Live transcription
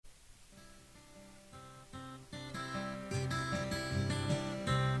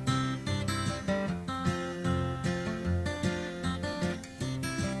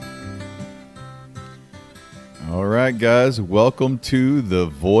All right, guys, welcome to the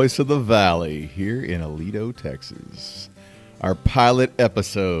Voice of the Valley here in Aledo, Texas. Our pilot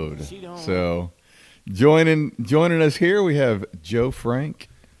episode. So, joining us here, we have Joe Frank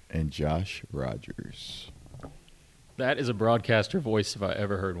and Josh Rogers. That is a broadcaster voice if I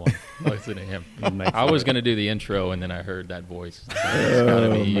ever heard one. Listening to him. I was going to do the intro, and then I heard that voice. So it's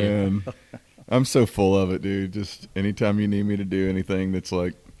gotta be man. I'm so full of it, dude. Just anytime you need me to do anything that's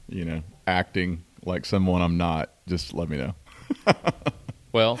like, acting like someone I'm not, just let me know.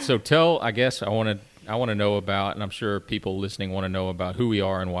 Well, so I guess I want to know about, and I'm sure people listening want to know about who we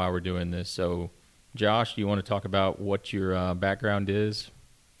are and why we're doing this. So, Josh, do you want to talk about what your background is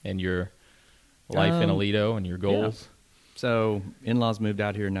and your life in Aledo and your goals? Yeah. So, in-laws moved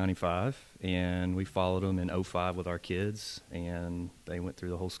out here in 95, and we followed them in 05 with our kids, and they went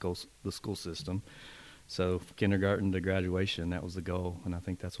through the school system. So, from kindergarten to graduation, that was the goal, and I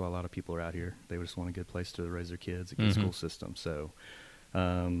think that's why a lot of people are out here. They just want a good place to raise their kids, a good school system. So,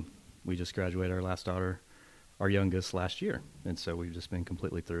 we just graduated our last daughter, our youngest, last year, and so we've just been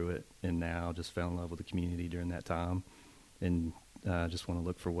completely through it, and now just fell in love with the community during that time, and just want to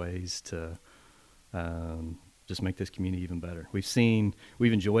look for ways to just make this community even better.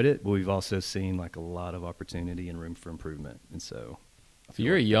 We've enjoyed it, but we've also seen like a lot of opportunity and room for improvement, and so. So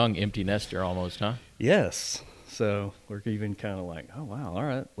you're a young empty nester almost, huh? Yes. So we're even kind of like, oh, wow, all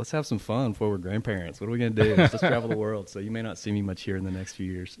right, let's have some fun before we're grandparents. What are we going to do? Let's travel the world. So you may not see me much here in the next few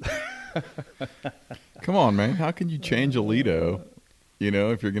years. Come on, man. How can you change Aledo,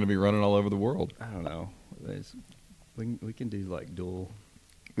 if you're going to be running all over the world? I don't know. We can do like dual.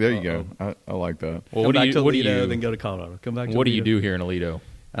 There you go. I like that. Well, come back to Aledo, then go to Colorado. Come back to What Aledo. do you do here in Aledo?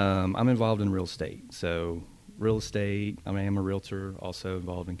 I'm involved in real estate. So real estate, I am a realtor, also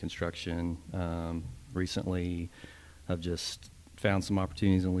involved in construction. Recently, I've just found some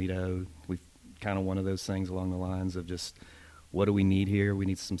opportunities in Aledo. We've kind of one of those things along the lines of just, what do we need here? We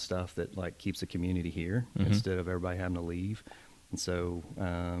need some stuff that like keeps the community here instead of everybody having to leave. And so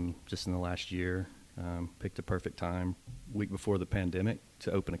just in the last year, picked a perfect time, week before the pandemic,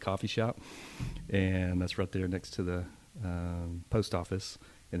 to open a coffee shop. And that's right there next to the post office.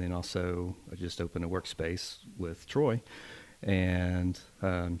 And then also I just opened a workspace with Troy, and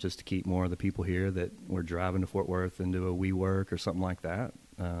just to keep more of the people here that were driving to Fort Worth and do a WeWork or something like that.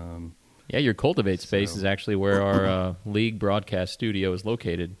 Yeah, your Cultivate space is actually where our league broadcast studio is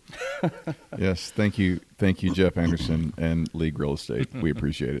located. Yes, thank you, Jeff Anderson and League Real Estate. We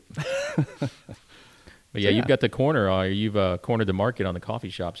appreciate it. But yeah, you've got the corner. You've cornered the market on the coffee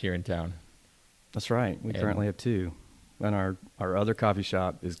shops here in town. That's right. We currently have two. And our other coffee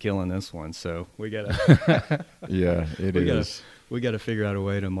shop is killing this one, so we gotta. Yeah, it is. We gotta figure out a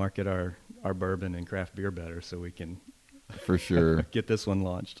way to market our bourbon and craft beer better, so we can, for sure, get this one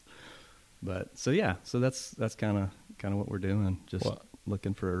launched. But so that's kind of what we're doing. Just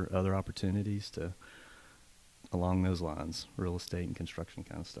looking for other opportunities along those lines, real estate and construction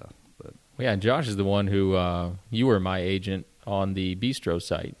kind of stuff. But yeah, and Josh is the one who you were my agent on the Bistro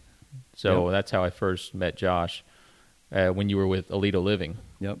site, so that's how I first met Josh. When you were with Aledo Living.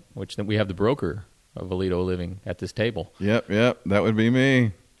 Yep. Which then we have the broker of Aledo Living at this table. Yep, that would be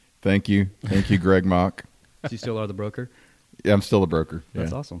me. Thank you, Greg Mock. So you still are the broker? Yeah, I'm still a broker.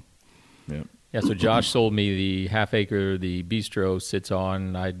 That's awesome. Yep. Yeah, so Josh sold me the half acre the Bistro sits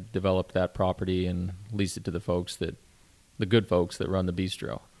on. I developed that property and leased it to the good folks that run the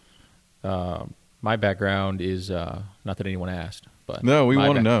Bistro. My background is, not that anyone asked, but no, we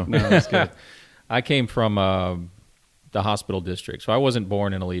want to know. No, that's good. I came from the hospital district. So I wasn't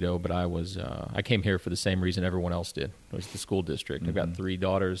born in Aledo, but I came here for the same reason everyone else did. It was the school district. I've got 3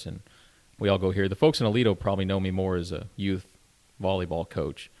 daughters, and we all go here. The folks in Aledo probably know me more as a youth volleyball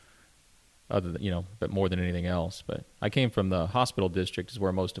coach, but more than anything else. But I came from the hospital district, is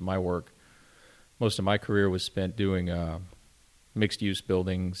where most of my career was spent doing mixed-use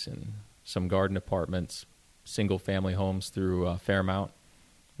buildings and some garden apartments, single-family homes through Fairmount,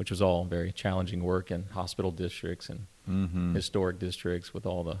 which was all very challenging work in hospital districts and historic districts with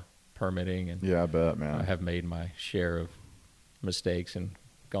all the permitting. And yeah, I bet, man. I have made my share of mistakes and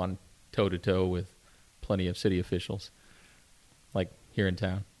gone toe-to-toe with plenty of city officials, like here in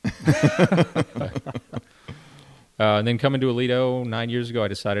town. And then coming to Aledo 9 years ago, I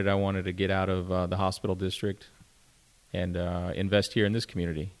decided I wanted to get out of the hospital district and invest here in this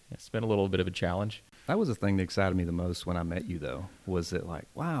community. It's been a little bit of a challenge. That was the thing that excited me the most when I met you, though, was that like,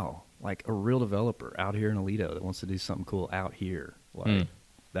 wow, like a real developer out here in Aledo that wants to do something cool out here. Like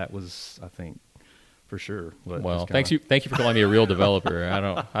that was, I think, for sure. Well, thank you for calling me a real developer. I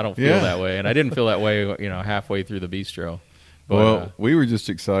don't feel that way, and I didn't feel that way, halfway through the Bistro. But, Well, we were just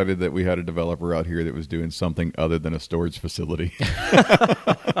excited that we had a developer out here that was doing something other than a storage facility.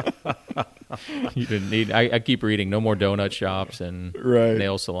 you didn't need. I keep reading no more donut shops and Right.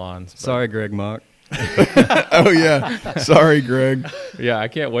 nail salons. But, Sorry, Greg Mock. Oh yeah, sorry, Greg. yeah, I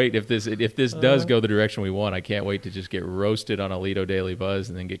can't wait if this does go the direction we want. I can't wait to just get roasted on Aledo Daily Buzz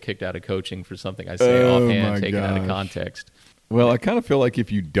and then get kicked out of coaching for something I say Oh, my offhand, taken out of gosh. context. Well, I kind of feel like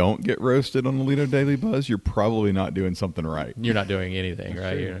if you don't get roasted on the Lido Daily Buzz, you're probably not doing something right. You're not doing anything,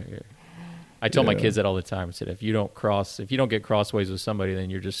 right? I tell my Yeah. kids that all the time. I said, if you don't get crossways with somebody, then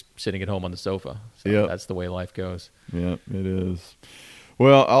you're just sitting at home on the sofa. So Yep. that's the way life goes. Yeah, it is.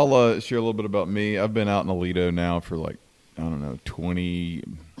 Well, I'll share a little bit about me. I've been out in Aledo now for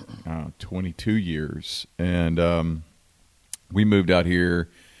 22 years. And we moved out here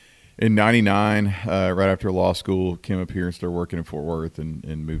in 99, right after law school, came up here and started working in Fort Worth and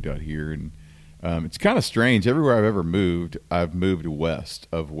moved out here. And it's kind of strange. Everywhere I've ever moved, I've moved west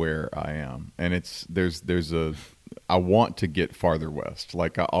of where I am. And I want to get farther west.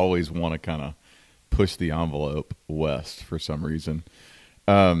 Like I always want to kind of push the envelope west for some reason.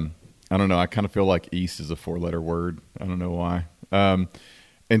 I don't know. I kind of feel like east is a 4-letter word. I don't know why.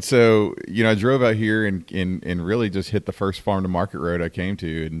 And so, I drove out here and really just hit the first farm to market road I came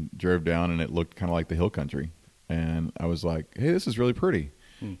to and drove down, and it looked kind of like the hill country. And I was like, hey, this is really pretty.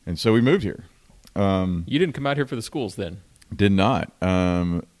 And so we moved here. You didn't come out here for the schools then? Did not.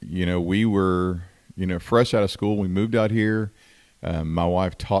 We were, fresh out of school. We moved out here. My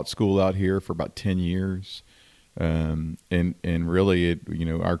wife taught school out here for about 10 years. And really,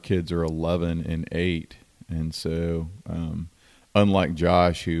 our kids are 11 and 8. And so, unlike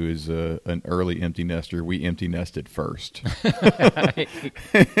Josh, who is an early empty nester, we empty nested first.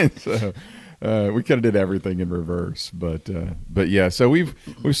 And so we kind of did everything in reverse. But yeah, so we've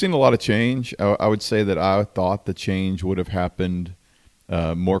seen a lot of change. I would say that I thought the change would have happened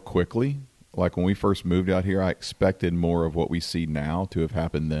more quickly. Like when we first moved out here, I expected more of what we see now to have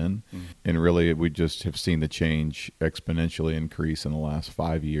happened then. And really, we just have seen the change exponentially increase in the last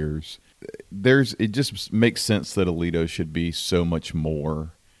 5 years. It just makes sense that Aledo should be so much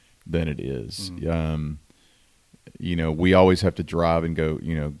more than it is. We always have to drive and go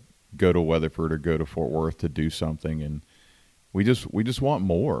to Weatherford or go to Fort Worth to do something, and we just want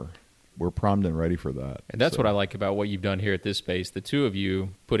more. We're primed and ready for that. And that's what I like about what you've done here at this space. The two of you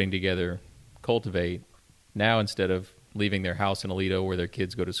putting together Cultivate. Now, instead of leaving their house in Aledo where their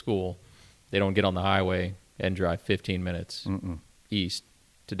kids go to school, they don't get on the highway and drive 15 minutes east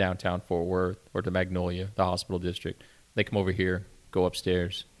to downtown Fort Worth or to Magnolia, the hospital district. They come over here, go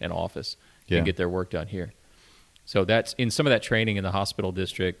upstairs and office, and get their work done here. So that's in some of that training in the hospital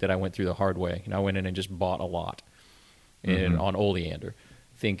district that I went through the hard way. I went in and just bought a lot on Oleander,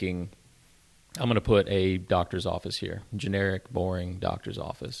 thinking I'm going to put a doctor's office here, generic, boring doctor's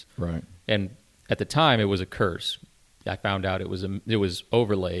office. Right. And at the time, it was a curse. I found out it was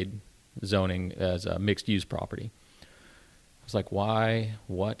overlaid zoning as a mixed-use property. I was like, why?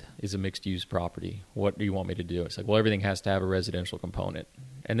 What is a mixed-use property? What do you want me to do? It's like, well, everything has to have a residential component.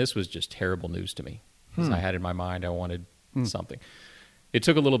 And this was just terrible news to me because I had in my mind I wanted something. It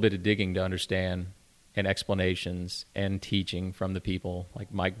took a little bit of digging to understand and explanations and teaching from the people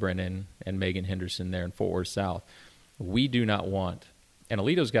like Mike Brennan and Megan Henderson there in Fort Worth South. We do not want, and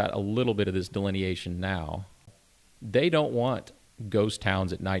Aledo's got a little bit of this delineation now, they don't want ghost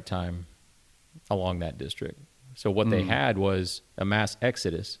towns at nighttime along that district. So what they had was a mass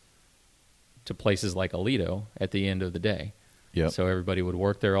exodus to places like Aledo at the end of the day. Yep. So everybody would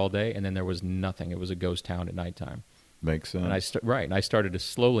work there all day, and then there was nothing. It was a ghost town at nighttime. Makes sense. And I started to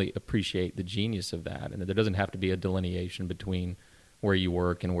slowly appreciate the genius of that, and that there doesn't have to be a delineation between where you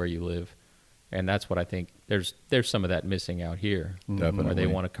work and where you live. And that's what I think there's some of that missing out here. Definitely. Where they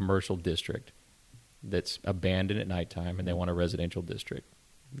want a commercial district that's abandoned at nighttime, and they want a residential district.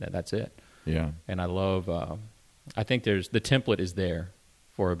 That's it. Yeah. And I love. I think the template is there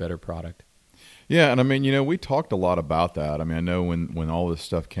for a better product. Yeah, and I mean, we talked a lot about that. I mean, I know when all this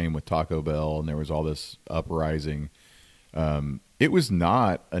stuff came with Taco Bell and there was all this uprising, it was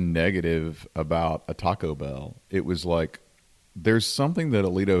not a negative about a Taco Bell. It was like there's something that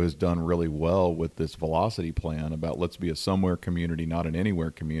Aledo has done really well with this velocity plan about let's be a somewhere community, not an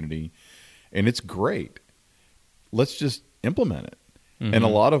anywhere community, and it's great. Let's just implement it. Mm-hmm. And a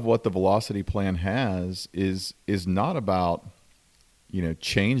lot of what the velocity plan has is not about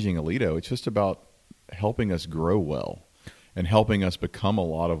changing Aledo. It's just about helping us grow well and helping us become a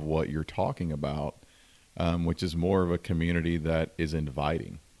lot of what you're talking about, which is more of a community that is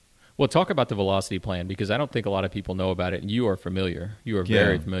inviting. Well, talk about the velocity plan, because I don't think a lot of people know about it, and you are familiar. You are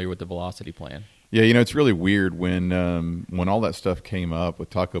very familiar with the velocity plan. Yeah, it's really weird when all that stuff came up with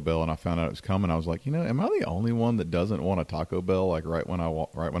Taco Bell and I found out it was coming. I was like, am I the only one that doesn't want a Taco Bell like right when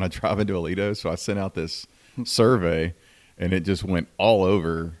I drive into Aledo? So I sent out this survey, and it just went all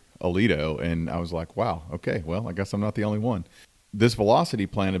over Aledo, and I was like, wow, okay, well, I guess I'm not the only one. This velocity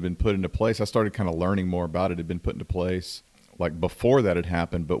plan had been put into place. I started kind of learning more about it. It had been put into place like before that had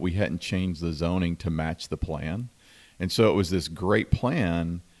happened, but we hadn't changed the zoning to match the plan, and so it was this great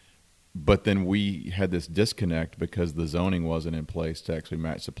plan. But then we had this disconnect because the zoning wasn't in place to actually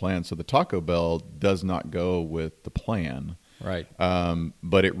match the plan. So the Taco Bell does not go with the plan. Right.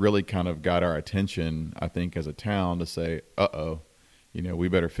 But it really kind of got our attention, I think, as a town to say, we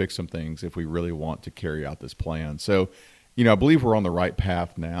better fix some things if we really want to carry out this plan. So, I believe we're on the right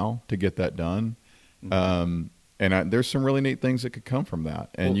path now to get that done. Mm-hmm. And there's some really neat things that could come from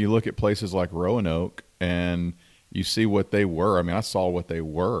that. And you look at places like Roanoke and you see what they were. I mean, I saw what they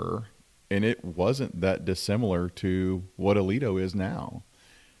were. And it wasn't that dissimilar to what Aledo is now.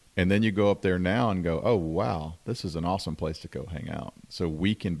 And then you go up there now and go, oh, wow, this is an awesome place to go hang out. So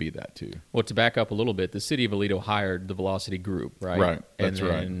we can be that too. Well, to back up a little bit, the city of Aledo hired the Velocity Group, right? Right, that's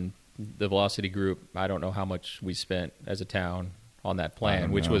right. And the Velocity Group, I don't know how much we spent as a town on that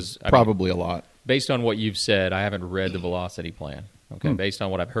plan, which was probably a lot. Based on what you've said, I haven't read the Velocity plan. Okay, based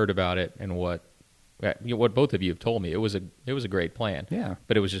on what I've heard about it and what both of you have told me, it was a great plan. Yeah,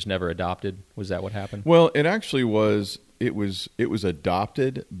 but it was just never adopted. Was that what happened? Well, it actually was. It was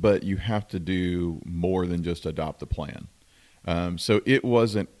adopted, but you have to do more than just adopt the plan. So it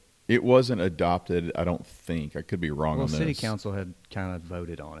wasn't adopted. I don't think. I could be wrong on this. City council had kind of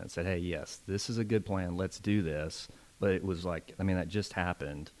voted on it and said, "Hey, yes, this is a good plan. Let's do this." But it was like, that just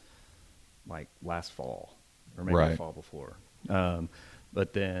happened, like last fall, or maybe the fall before.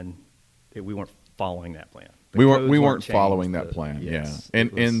 But then we weren't following that plan. We weren't following that plan. Yes, yeah,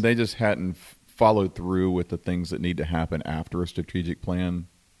 and they just hadn't followed through with the things that need to happen after a strategic plan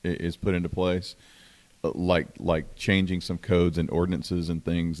is put into place, like changing some codes and ordinances and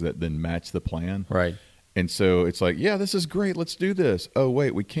things that then match the plan. Right. And so it's like, yeah, this is great. Let's do this. Oh,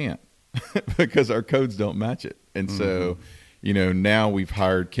 wait, we can't because our codes don't match it. And so, now we've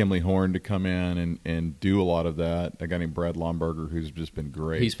hired Kimley Horn to come in and do a lot of that. A guy named Brad Lomberger, who's just been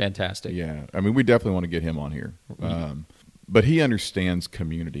great. He's fantastic. Yeah. I mean, we definitely want to get him on here. But he understands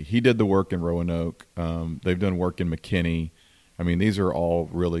community. He did the work in Roanoke. They've done work in McKinney. I mean, these are all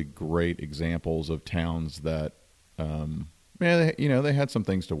really great examples of towns that, they had some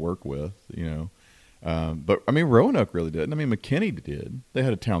things to work with, But, I mean, Roanoke really didn't. I mean, McKinney did. They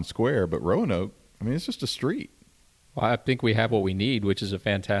had a town square, but Roanoke, it's just a street. Well, I think we have what we need, which is a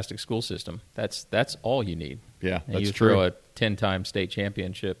fantastic school system. That's all you need. Yeah, and that's you true. Throw a 10-time state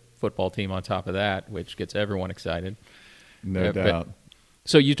championship football team on top of that, which gets everyone excited. No doubt.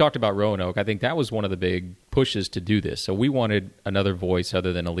 So you talked about Roanoke. I think that was one of the big pushes to do this. So we wanted another voice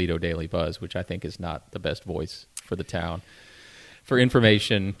other than Aledo Daily Buzz, which I think is not the best voice for the town. For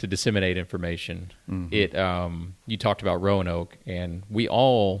information, to disseminate information. Mm-hmm. You talked about Roanoke, and we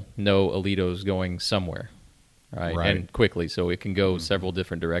all know Aledo's going somewhere. Right, and quickly, so it can go several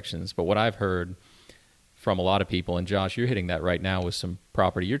different directions. But what I've heard from a lot of people, and Josh, you're hitting that right now with some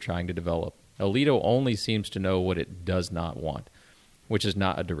property you're trying to develop. Aledo only seems to know what it does not want, which is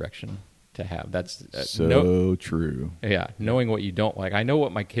not a direction to have. That's true. Yeah, knowing what you don't like. I know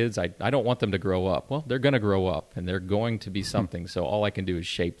what my kids, I don't want them to grow up. Well, they're going to grow up, and they're going to be something, so all I can do is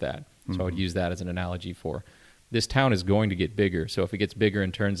shape that. So I would use that as an analogy for this town is going to get bigger. So if it gets bigger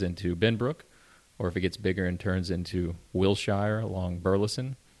and turns into Benbrook, or if it gets bigger and turns into Wilshire along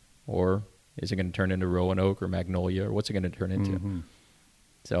Burleson, or is it going to turn into Roanoke or Magnolia, or what's it going to turn into? Mm-hmm.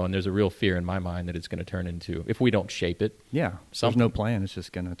 So, and there's a real fear in my mind that it's going to turn into, if we don't shape it. Yeah, there's no plan. It's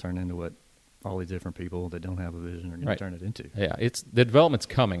just going to turn into what all these different people that don't have a vision are going to turn it into. Yeah, the development's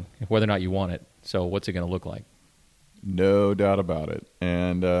coming, whether or not you want it. So what's it going to look like? No doubt about it.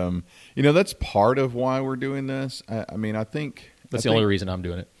 And, that's part of why we're doing this. I think... That's the only reason I'm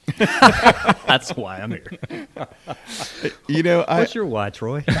doing it. That's why I'm here. What's your why,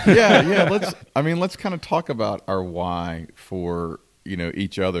 Troy? Yeah. Let's kind of talk about our why for,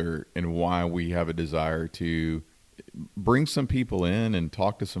 each other and why we have a desire to bring some people in and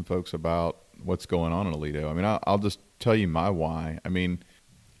talk to some folks about what's going on in Aledo. I'll just tell you my why. I've been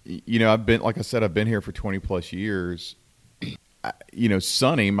here for 20 plus years.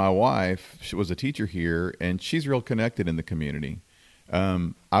 Sunny, my wife, she was a teacher here, and she's real connected in the community.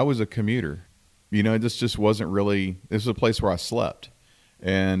 I was a commuter. This just wasn't really. This was a place where I slept,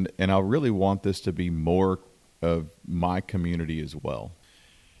 and I really want this to be more of my community as well.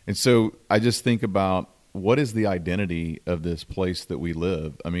 And so I just think about what is the identity of this place that we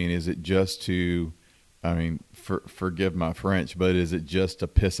live? I mean, is it just to, I mean, forgive my French, but is it just to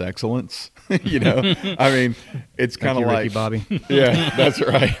piss excellence? You know, I mean, it's kind of like, Ricky Bobby. yeah, that's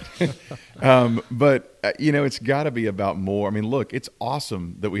right. But you know, it's got to be about more. I mean, look, it's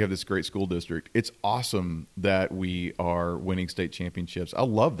awesome that we have this great school district. It's awesome that we are winning state championships. I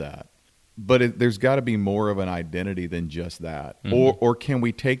love that. But there's got to be more of an identity than just that. Mm-hmm. Or can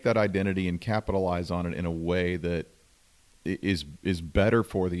we take that identity and capitalize on it in a way that is better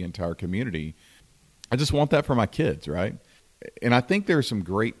for the entire community? I just want that for my kids, right? And I think there are some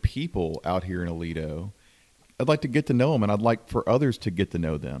great people out here in Aledo. I'd like to get to know them, and I'd like for others to get to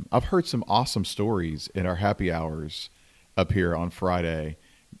know them. I've heard some awesome stories in our happy hours up here on Friday,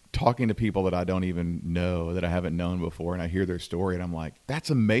 talking to people that I don't even know, that I haven't known before, and I hear their story, and I'm like, that's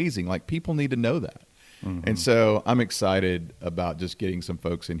amazing. Like, people need to know that. Mm-hmm. And so I'm excited about just getting some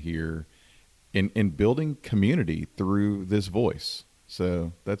folks in here in building community through this voice.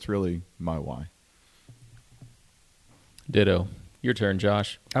 So that's really my why. Ditto. Your turn,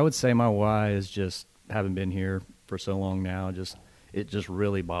 Josh. I would say my why is just having been here for so long now, it just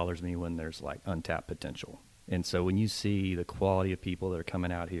really bothers me when there's like untapped potential. And so when you see the quality of people that are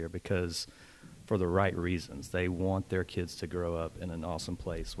coming out here because for the right reasons, they want their kids to grow up in an awesome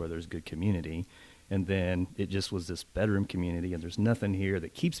place where there's good community, and then it just was this bedroom community, and there's nothing here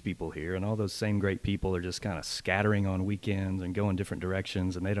that keeps people here, and all those same great people are just kind of scattering on weekends and going different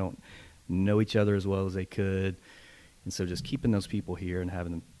directions, and they don't know each other as well as they could. And so just keeping those people here and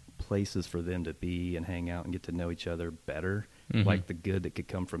having places for them to be and hang out and get to know each other better, mm-hmm. like the good that could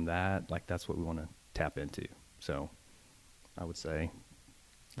come from that, like that's what we want to tap into. So I would say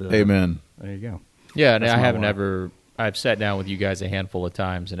amen. There you go. Yeah, and I've sat down with you guys a handful of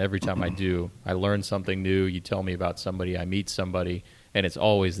times, and every time I do, I learn something new. You tell me about somebody, I meet somebody, and it's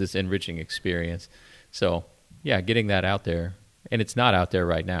always this enriching experience. So yeah, getting that out there, and it's not out there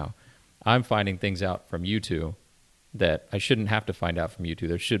right now. I'm finding things out from you two that I shouldn't have to find out from you two.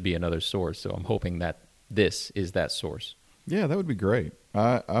 There should be another source. So I'm hoping that this is that source. Yeah, that would be great.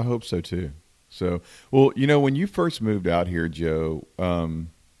 I hope so too. So, well, you know, when you first moved out here, Joe,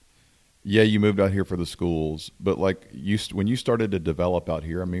 yeah, you moved out here for the schools, but like when you started to develop out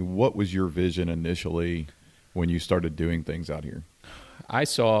here, I mean, what was your vision initially when you started doing things out here? I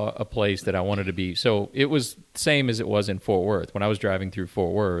saw a place that I wanted to be. So it was the same as it was in Fort Worth. When I was driving through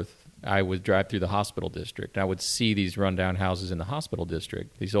Fort Worth, I would drive through the hospital district. I would see these rundown houses in the hospital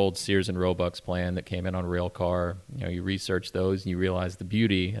district, these old Sears and Roebuck's plan that came in on a rail car. You know, you research those and you realize the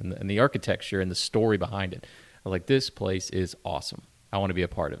beauty and the architecture and the story behind it. I was like, this place is awesome. I want to be a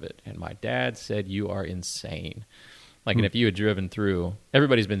part of it. And my dad said, you are insane. Like, and if you had driven through,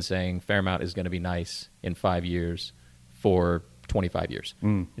 everybody's been saying Fairmount is going to be nice in 5 years for 25 years.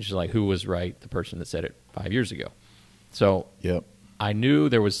 It's just like, who was right? The person that said it 5 years ago. So yep. I knew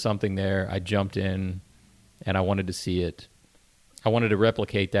there was something there. I jumped in, and I wanted to see it. I wanted to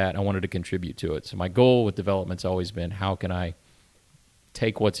replicate that. I wanted to contribute to it. So my goal with development's always been, how can I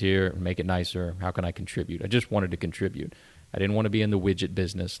take what's here and make it nicer? How can I contribute? I just wanted to contribute. I didn't want to be in the widget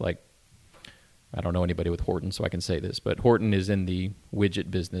business. Like, I don't know anybody with Horton, so I can say this, but Horton is in the widget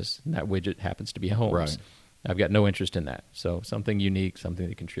business, and that widget happens to be homes. Right. I've got no interest in that. So something unique, something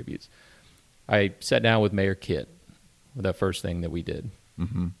that contributes. I sat down with Mayor Kitt. The first thing that we did.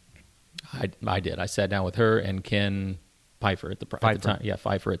 Mm-hmm. I did. I sat down with her and Ken Pfeiffer at the time. Yeah,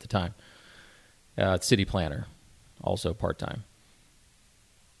 Pfeiffer at the time. City planner, also part-time.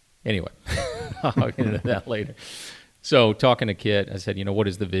 Anyway, I'll get into that later. So talking to Kit, I said, what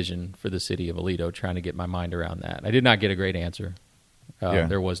is the vision for the city of Aledo? Trying to get my mind around that. I did not get a great answer.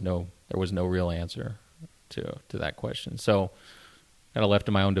 There was no real answer to that question. So kind of left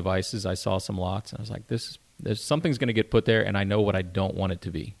to my own devices. I saw some lots, and I was like, there's something's going to get put there, and I know what I don't want it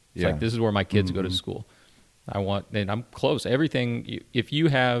to be. It's like, this is where my kids go to school. And I'm close. Everything, if you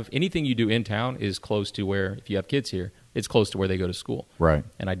have anything you do in town is close to where, if you have kids here, it's close to where they go to school. Right.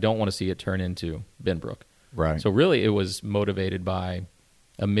 And I don't want to see it turn into Benbrook. Right. So really it was motivated by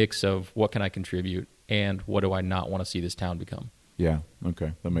a mix of what can I contribute and what do I not want to see this town become. Yeah.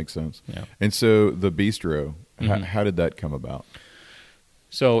 Okay. That makes sense. Yeah. And so the bistro, how did that come about?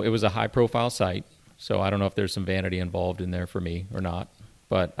 So it was a high profile site. So I don't know if there's some vanity involved in there for me or not,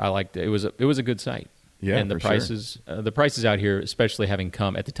 but I liked it. It was a good site. Yeah, and the prices, the prices out here, especially having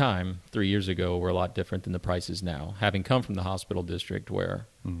come at the time 3 years ago, were a lot different than the prices now. Having come from the hospital district, where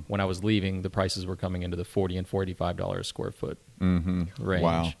when I was leaving, the prices were coming into the $40 and $45 a square foot range.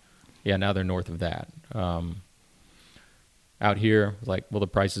 Wow. Yeah, now they're north of that. Out here, like, well, the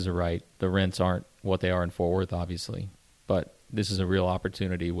prices are right. The rents aren't what they are in Fort Worth, obviously, but this is a real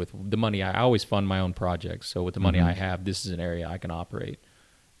opportunity with the money. I always fund my own projects. So with the money I have, this is an area I can operate.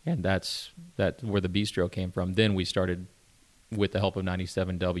 And that's where the bistro came from. Then we started, with the help of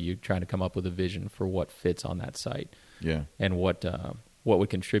 97W, trying to come up with a vision for what fits on that site. Yeah. And what would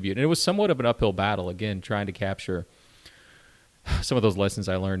contribute. And it was somewhat of an uphill battle, again, trying to capture some of those lessons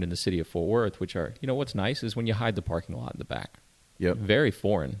I learned in the city of Fort Worth, which are, what's nice is when you hide the parking lot in the back. Yep. Very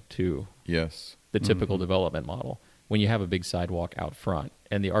foreign to the typical development model. When you have a big sidewalk out front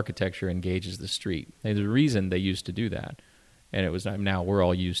and the architecture engages the street. And there's a reason they used to do that. And it was, now we're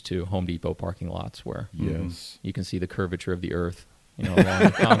all used to Home Depot parking lots where you can see the curvature of the earth, along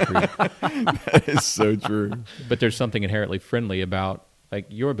the concrete. That is so true. But there's something inherently friendly about, like,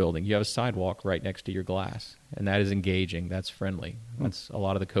 your building. You have a sidewalk right next to your glass, and that is engaging. That's friendly. That's a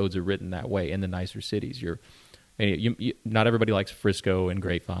lot of the codes are written that way in the nicer cities. Not everybody likes Frisco and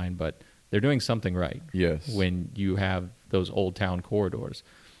Grapevine, but they're doing something right. Yes. When you have those old town corridors.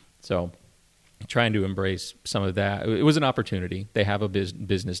 So trying to embrace some of that. It was an opportunity. They have a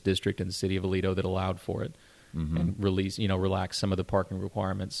business district in the city of Aledo that allowed for it and relax some of the parking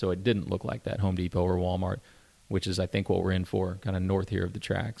requirements. So it didn't look like that Home Depot or Walmart, which is, I think, what we're in for, kind of north here of the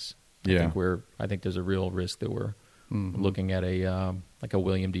tracks. I think there's a real risk that we're looking at a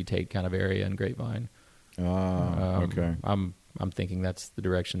William D. Tate kind of area in Grapevine. Okay. I'm thinking that's the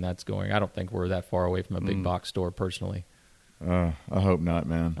direction that's going. I don't think we're that far away from a big box store, personally. I hope not,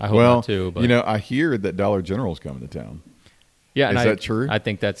 man. I hope not too. But I hear that Dollar General's coming to town. Yeah, is that true? I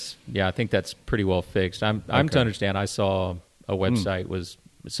think that's pretty well fixed. I'm to understand. I saw a website was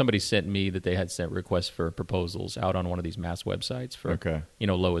somebody sent me that they had sent requests for proposals out on one of these mass websites for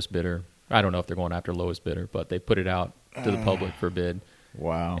lowest bidder. I don't know if they're going after lowest bidder, but they put it out to the public for bid.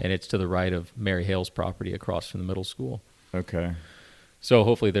 Wow. And it's to the right of Mary Hale's property across from the middle school. Okay. So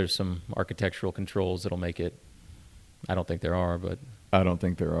hopefully there's some architectural controls that'll make it. I don't think there are, but I don't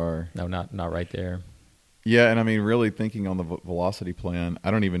think there are. No, not right there. Yeah, and I mean, really thinking on the velocity plan,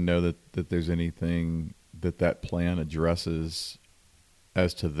 I don't even know that there's anything that plan addresses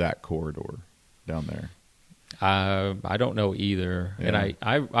as to that corridor down there. I don't know either. Yeah.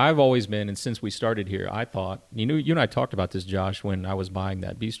 And I've always been, and since we started here, I thought, you and I talked about this, Josh, when I was buying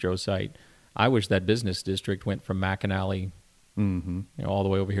that bistro site. I wish that business district went from McAnally all the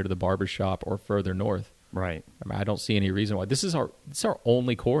way over here to the barber shop or further north. Right. I mean, I don't see any reason why. This is our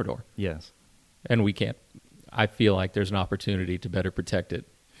only corridor. Yes. And we can't. I feel like there's an opportunity to better protect it.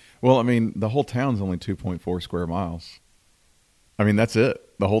 Well, I mean, the whole town's only 2.4 square miles. I mean, that's it.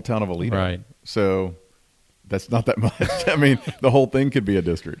 The whole town of Aledo. Right. So that's not that much. I mean, the whole thing could be a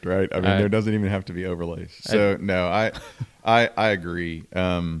district, right? I mean, there doesn't even have to be overlays. So no, I agree.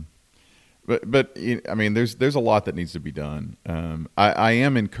 But I mean, there's a lot that needs to be done. I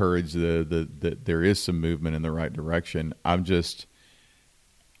am encouraged that there is some movement in the right direction. I just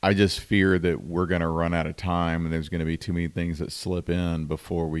fear that we're going to run out of time and there's going to be too many things that slip in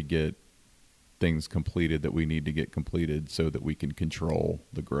before we get things completed that we need to get completed so that we can control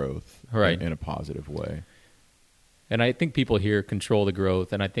the growth in a positive way. And I think people hear control the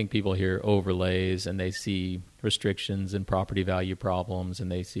growth, and I think people hear overlays, and they see restrictions and property value problems,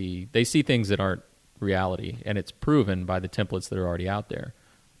 and they see things that aren't reality, and it's proven by the templates that are already out there.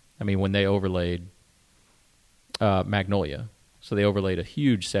 I mean, when they overlaid Magnolia, so they overlaid a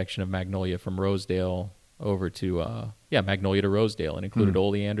huge section of Magnolia from Rosedale over to Magnolia to Rosedale, and included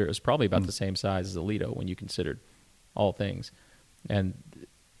Oleander. It was probably about the same size as Aledo when you considered all things, and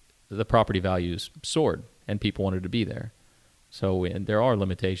the property values soared. And people wanted to be there. So there are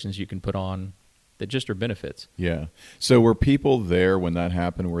limitations you can put on that just are benefits. Yeah. So were people there when that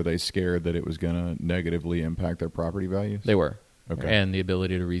happened? Were they scared that it was going to negatively impact their property values? They were. Okay. And the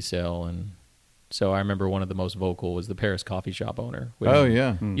ability to resell. And so I remember one of the most vocal was the Paris coffee shop owner. Oh,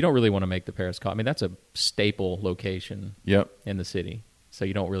 yeah. You don't really want to make the Paris coffee. I mean, that's a staple location in the city. So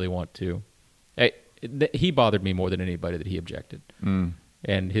you don't really want to. He bothered me more than anybody that he objected.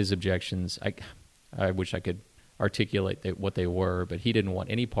 And his objections, I wish I could articulate what they were, but he didn't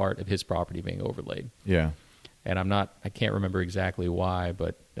want any part of his property being overlaid. Yeah. And I can't remember exactly why,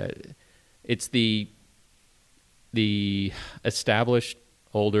 but it's the established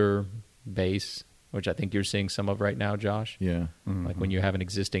older base, which I think you're seeing some of right now, Josh. Yeah. Mm-hmm. Like when you have an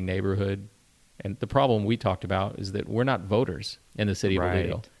existing neighborhood. And the problem we talked about is that we're not voters in the city of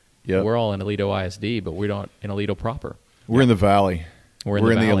Aledo. Yep. We're all in Aledo ISD, but we're not in Aledo proper. We're in the valley. We're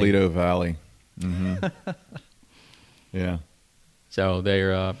in the Aledo Valley. Mm-hmm. Yeah. So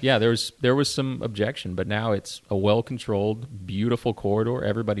there was some objection, but now it's a well-controlled, beautiful corridor.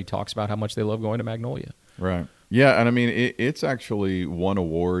 Everybody talks about how much they love going to Magnolia. Right. Yeah, and I mean it's actually won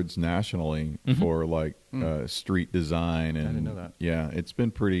awards nationally for like street design, and didn't know that. Yeah, it's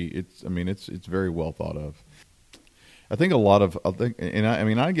been pretty. It's very well thought of. I think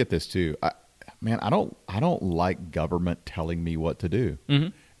I get this too. I don't like government telling me what to do,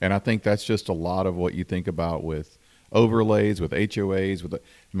 and I think that's just a lot of what you think about with overlays, with HOAs.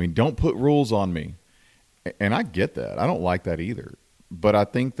 Don't put rules on me, and I get that. I don't like that either, but I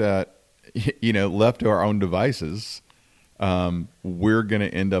think that, left to our own devices, we're going to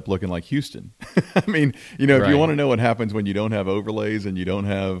end up looking like Houston. If you want to know what happens when you don't have overlays and you don't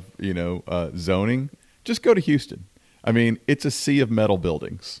have, zoning, just go to Houston. It's a sea of metal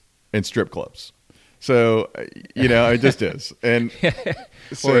buildings and strip clubs. So, it just is. And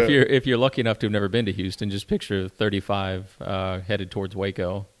or if you're lucky enough to have never been to Houston, just picture 35 headed towards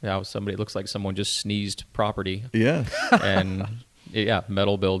Waco. Now it looks like someone just sneezed property. Yeah. And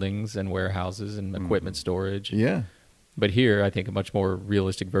metal buildings and warehouses and equipment storage. Yeah. But here, I think a much more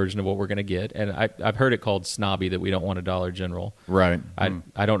realistic version of what we're going to get. And I've heard it called snobby, that we don't want a Dollar General. Right.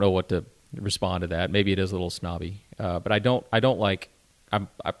 I don't know what to respond to that. Maybe it is a little snobby. But I don't like, I'm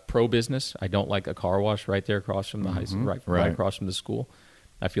pro-business. I don't like a car wash right there across from the high school, right across from the school.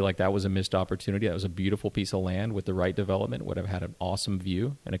 I feel like that was a missed opportunity. That was a beautiful piece of land with the right development. Would have had an awesome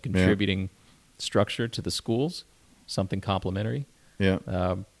view and a contributing structure to the schools, something complementary. Yeah.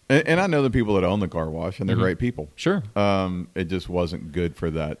 And I know the people that own the car wash, and they're great people. Sure. It just wasn't good for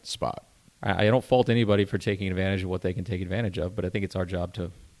that spot. I don't fault anybody for taking advantage of what they can take advantage of, but I think it's our job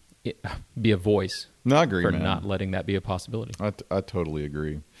to be a voice. No, I agree, for man. not letting that be a possibility. I totally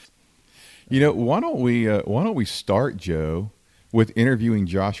agree. Why don't we start, Joe, with interviewing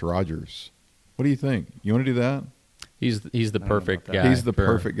Josh Rogers? What do you think? You want to do that? He's the perfect guy. He's the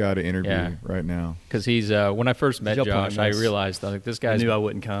perfect guy to interview right now. Because he's when I first met Josh, I realized this guy. I knew I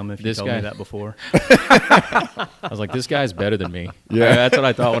wouldn't come if you told me that before. I was like, this guy's better than me. Yeah, that's what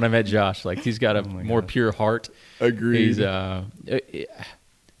I thought when I met Josh. Like, he's got a more pure heart. Agreed.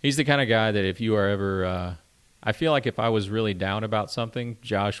 He's the kind of guy that if you are ever, I feel like if I was really down about something,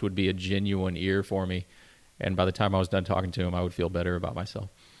 Josh would be a genuine ear for me. And by the time I was done talking to him, I would feel better about myself.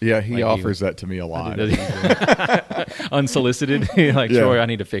 Yeah, he offers that to me a lot. Unsolicited. Like, Troy, I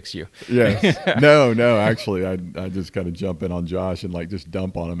need to fix you. Yes. No, actually, I just kind of jump in on Josh and just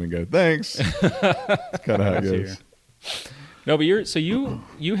dump on him and go, thanks. That's kind of how it goes. No, but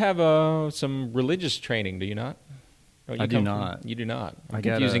you have some religious training, do you not? I do not. You do not. I'm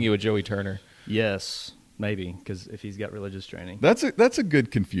confusing you with Joey Turner. Yes, maybe, because if he's got religious training. That's a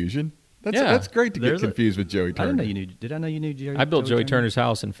good confusion. That's great to get confused with Joey Turner. I didn't know you knew. Did I know you knew Joey? I built Joey Turner's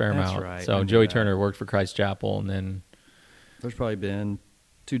house in Fairmount. That's right. So Joey Turner worked for Christ Chapel, and then there's probably been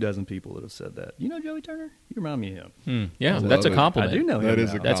 24 people that have said that. You know Joey Turner? You remind me of him. Yeah, that's a compliment. I do know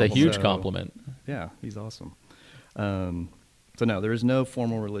him. That's a huge compliment. Yeah, he's awesome. So no, there is no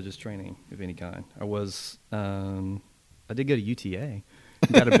formal religious training of any kind. I did go to UTA.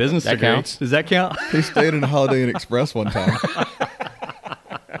 Got a business that degree. Counts? Does that count? He stayed in a Holiday Inn Express one time.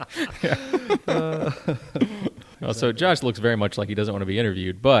 So Josh looks very much like he doesn't want to be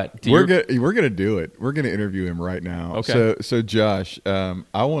interviewed, but we're gonna do it. We're gonna interview him right now. Okay. So Josh, I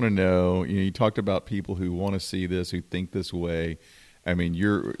want to know. You talked about people who want to see this, who think this way.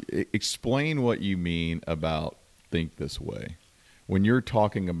 Explain what you mean about think this way. When you're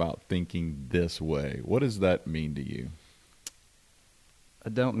talking about thinking this way, what does that mean to you? I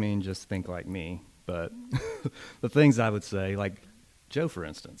don't mean just think like me, but the things I would say, like Joe, for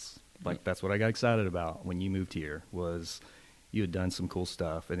instance, like that's what I got excited about when you moved here, was you had done some cool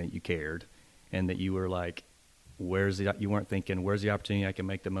stuff and that you cared, and that you were like, you weren't thinking, where's the opportunity I can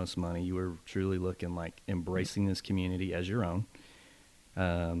make the most money? You were truly looking like embracing this community as your own.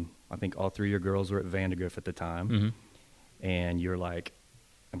 I think all three of your girls were at Vandegrift at the time, and you're like,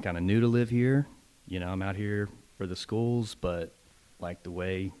 I'm kind of new to live here. I'm out here for the schools, but like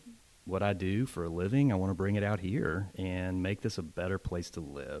what I do for a living, I want to bring it out here and make this a better place to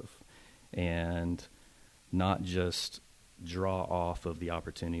live, and not just draw off of the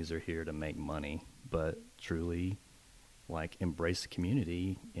opportunities that are here to make money, but truly like embrace the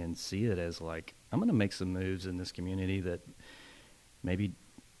community and see it as like, I'm going to make some moves in this community that maybe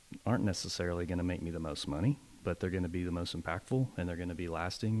aren't necessarily going to make me the most money, but they're going to be the most impactful, and they're going to be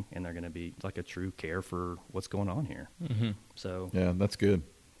lasting, and they're going to be like a true care for what's going on here. So yeah, that's good.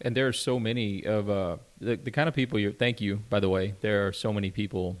 And there are so many of the kind of people thank you, by the way. There are so many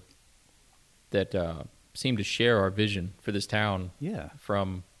people that seem to share our vision for this town. Yeah.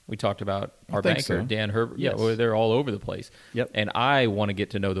 We talked about our banker, so. Dan Herbert. Yes. Yeah, they're all over the place. Yep. And I want to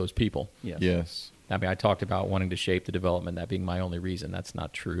get to know those people. Yes. I talked about wanting to shape the development, that being my only reason. That's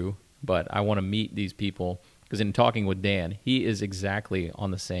not true. But I want to meet these people because in talking with Dan, he is exactly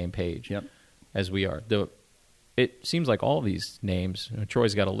on the same page Yep. as we are. It seems like all these names,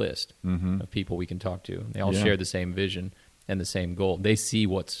 Troy's got a list of people we can talk to. They all Yeah. share the same vision and the same goal. They see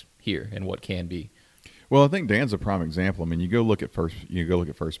what's here and what can be. Well, I think Dan's a prime example. I mean, you go look at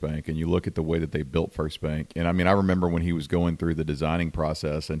First Bank, and you look at the way that they built First Bank. And I mean, I remember when he was going through the designing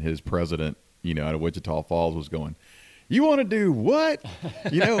process, and his president, out of Wichita Falls, was going, "You want to do what?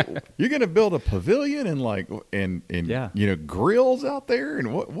 You're going to build a pavilion and Yeah. grills out there,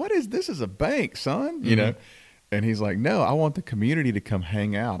 and what is this? Is a bank, son? And he's like, no, I want the community to come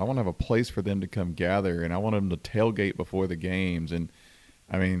hang out. I want to have a place for them to come gather, and I want them to tailgate before the games. And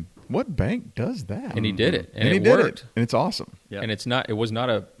I mean, what bank does that? And he did it, and he it did worked. it, and it's awesome. Yeah. And it was not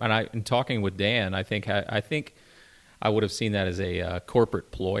in talking with Dan, I think I would have seen that as a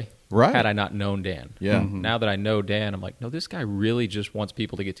corporate ploy. Right. Had I not known Dan. Yeah. Now that I know Dan, I'm like, no, this guy really just wants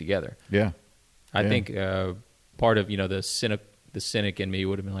people to get together. Yeah. I Yeah. think part of the cynic in me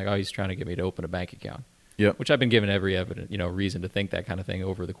would have been like, oh, he's trying to get me to open a bank account. Yep. Which I've been given every reason to think that kind of thing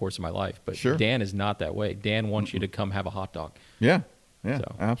over the course of my life. But Sure. Dan is not that way. Dan wants you to come have a hot dog. Yeah. Yeah,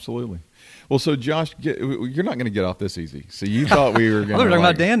 So. absolutely. Well, so Josh, you're not going to get off this easy. So you thought we were going to. We're talking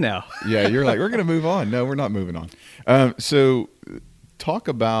about Dan now. Yeah, you're like, we're going to move on. No, we're not moving on. So talk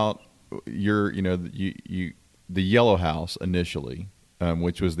about the Yellow House initially,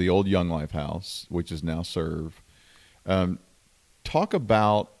 which was the old Young Life house, which is now Serve. Talk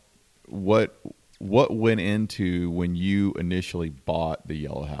about what went into when you initially bought the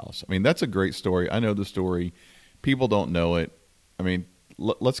Yellow House. I mean, that's a great story. I know the story. People don't know it. I mean,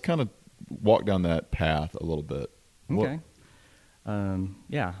 let's kind of walk down that path a little bit. Okay.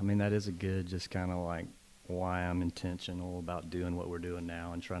 Yeah, I mean, that is a good, just kind of like why I'm intentional about doing what we're doing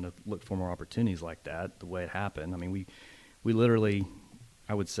now and trying to look for more opportunities like that, the way it happened. I mean, we literally,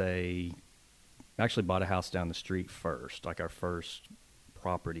 I would say, actually bought a house down the street first. Like our first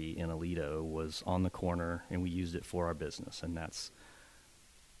property in Aledo was on the corner, and we used it for our business. And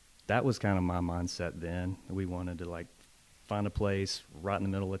that was kind of my mindset then. We wanted to like find a place right in the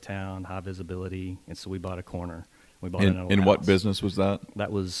middle of town, high visibility, and so we bought a corner. We bought an old In what house. business was that?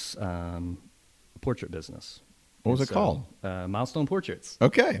 That was a portrait business. What was And it called? Milestone Portraits.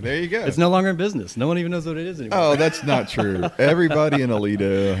 Okay, there you go. It's no longer in business. No one even knows what it is anymore. Oh, that's not true. Everybody in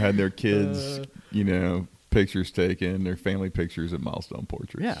Aledo had their kids, pictures taken, their family pictures at Milestone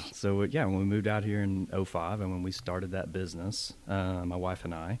Portraits. Yeah. So, when we moved out here in 2005 and when we started that business, my wife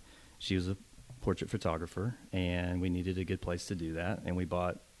and I, she was a portrait photographer, and we needed a good place to do that. And we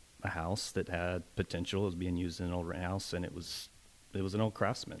bought a house that had potential. It was being used in an old rent house, and it was an old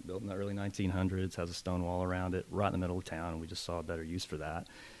Craftsman built in the early 1900s, has a stone wall around it, right in the middle of town, and we just saw a better use for that.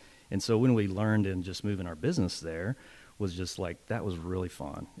 And so when we learned in just moving our business there, was just like, that was really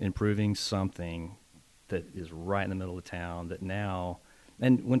fun. Improving something that is right in the middle of town that now,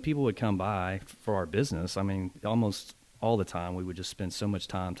 and when people would come by for our business, I mean, almost all the time we would just spend so much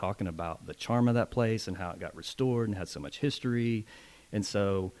time talking about the charm of that place and how it got restored and had so much history. And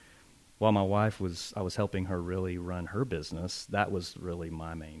so while my wife I was helping her really run her business, that was really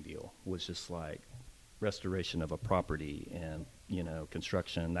my main deal, was just like restoration of a property and,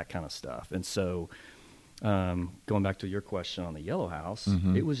 construction, that kind of stuff. And so going back to your question on the Yellow House,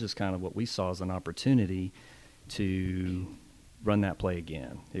 it was just kind of what we saw as an opportunity to run that play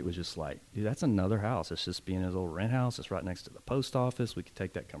again. It was just like, dude, that's another house. It's just being an old rent house. It's right next to the post office. We could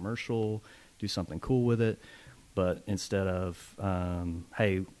take that commercial, do something cool with it. But instead of,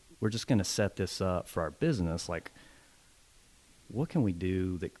 hey, we're just going to set this up for our business, like, what can we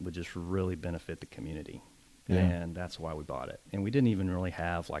do that would just really benefit the community? Yeah. And that's why we bought it. And we didn't even really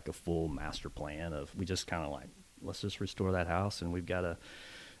have like a full master plan we just kind of like, let's just restore that house. And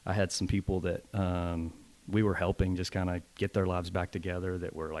I had some people that we were helping just kind of get their lives back together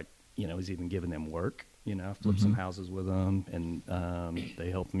that were like, was even giving them work, flip some houses with them. And they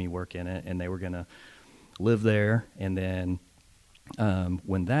helped me work in it, and they were going to live there. And then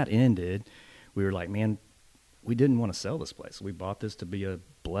when that ended, we were like, man, we didn't want to sell this place. We bought this to be a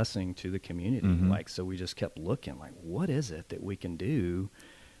blessing to the community. So we just kept looking like, what is it that we can do?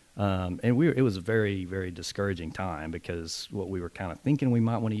 And it was a very, very discouraging time, because what we were kind of thinking we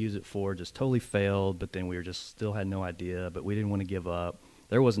might want to use it for just totally failed, but then we were just still had no idea, but we didn't want to give up.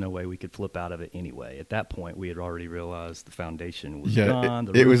 There was no way we could flip out of it anyway. At that point, we had already realized the foundation was gone.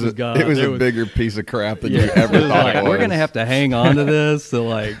 The roof was gone. It was a bigger piece of crap than you ever thought it was. We're going to have to hang on to this. So,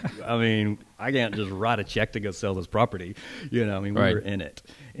 like, I mean, I can't just write a check to go sell this property. We were in it.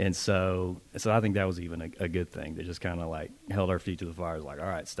 And so I think that was even a good thing, that just kind of like held our feet to the fire. Like, all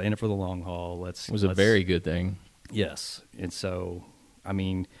right, stay in it for the long haul. It was a very good thing. Yes. And so, I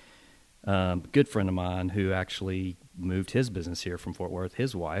mean, Good friend of mine who actually moved his business here from Fort Worth.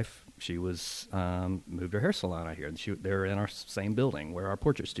 His wife, she was moved her hair salon out here. And they're in our same building where our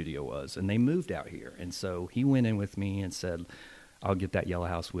portrait studio was, and they moved out here. And so he went in with me and said, I'll get that yellow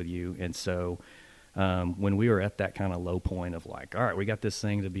house with you. And so when we were at that kind of low point of like, all right, we got this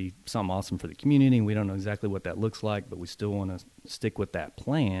thing to be something awesome for the community, and we don't know exactly what that looks like, but we still want to stick with that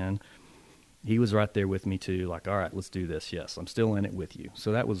plan, he was right there with me too, like, all right, let's do this. Yes, I'm still in it with you.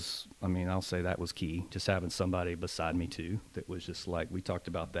 So that was, I mean, I'll say that was key, just having somebody beside me too that was just like, we talked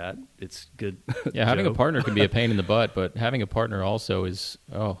about that. It's good. Yeah, having a partner can be a pain in the butt, but having a partner also is,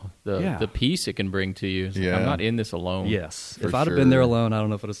 the peace it can bring to you. Yeah. I'm not in this alone. Yes. For If I'd sure. have been there alone, I don't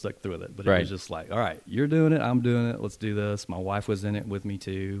know if I'd have stuck through with it. But it Right. was just like, all right, you're doing it, I'm doing it, let's do this. My wife was in it with me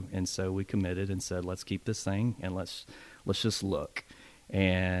too. And so we committed and said, let's keep this thing and let's just look.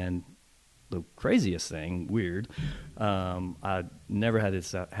 And the craziest thing, weird, I never had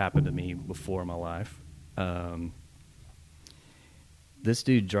this happen to me before in my life. This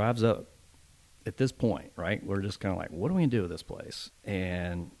dude drives up at this point, right? We're just kind of like, what are we going to do with this place?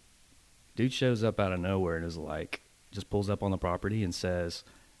 And dude shows up out of nowhere and is like, just pulls up on the property and says,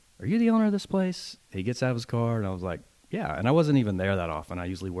 are you the owner of this place? He gets out of his car, and I was like, yeah. And I wasn't even there that often. I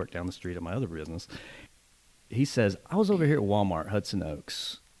usually work down the street at my other business. He says, I was over here at Walmart, Hudson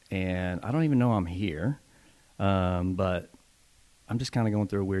Oaks, and I don't even know I'm here, but I'm just kind of going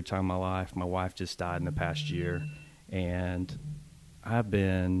through a weird time in my life. My wife just died in the past year, and I've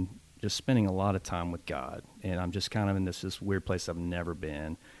been just spending a lot of time with God, and I'm just kind of in this weird place I've never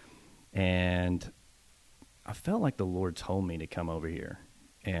been. And I felt like the Lord told me to come over here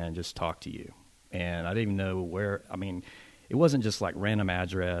and just talk to you. And I didn't even know where, I mean, it wasn't just like random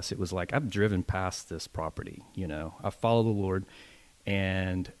address. It was like, I've driven past this property, you know, I follow the Lord,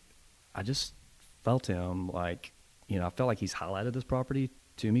 and I just felt him like, you know, I felt like he's highlighted this property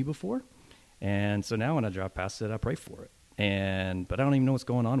to me before. And so now when I drive past it, I pray for it. But I don't even know what's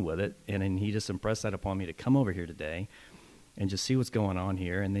going on with it. And then he just impressed that upon me to come over here today and just see what's going on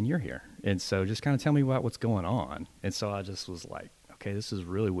here. And then you're here. And so just kind of tell me about what's going on. And so I just was like, okay, this is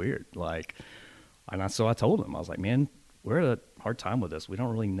really weird. Like, so I told him, I was like, man, we're at a hard time with this. We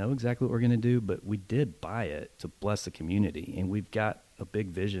don't really know exactly what we're going to do, but we did buy it to bless the community. And we've got a big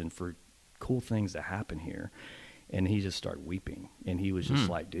vision for cool things to happen here. And he just started weeping. And he was just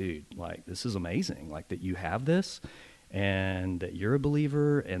like, dude, like, this is amazing. Like, that you have this, and that you're a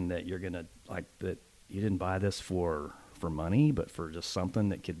believer, and that you're going to, like, that you didn't buy this for money, but for just something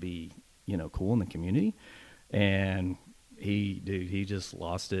that could be, you know, cool in the community. And he just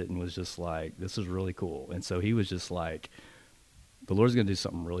lost it and was just like, this is really cool. And so he was just like, the Lord's going to do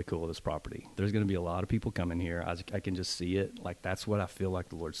something really cool with this property. There's going to be a lot of people coming here. I can just see it. Like, that's what I feel like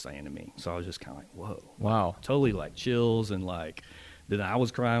the Lord's saying to me. So I was just kind of like, whoa. Wow. Totally like chills. And like, then I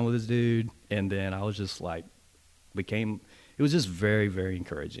was crying with this dude. And then I was just like, it was just very, very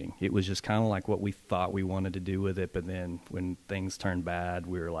encouraging. It was just kind of like what we thought we wanted to do with it. But then when things turned bad,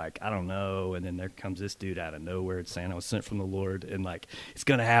 we were like, I don't know. And then there comes this dude out of nowhere saying I was sent from the Lord, and like, it's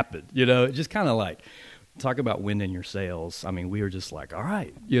going to happen. You know, it just kind of like, talk about wind in your sails. I mean, we were just like, all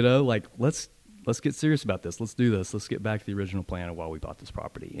right, you know, like, let's get serious about this. Let's do this. Let's get back to the original plan of why we bought this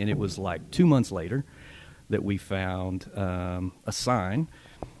property. And it was like 2 months later that we found a sign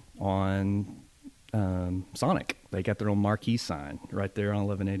on Sonic. They got their own marquee sign right there on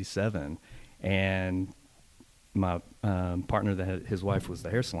 1187. And my partner, his wife was the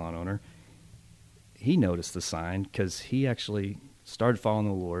hair salon owner, he noticed the sign because he actually started following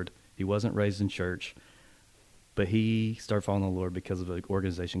the Lord. He wasn't raised in church, but he started following the Lord because of an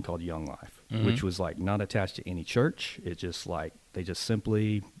organization called Young Life, which was like not attached to any church. It just like, they just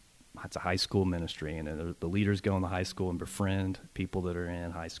simply, it's a high school ministry, and the leaders go in the high school and befriend people that are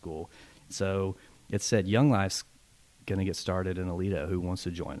in high school. So it said Young Life's going to get started in Aledo. Who wants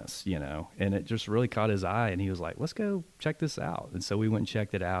to join us, you know? And it just really caught his eye, and he was like, let's go check this out. And so we went and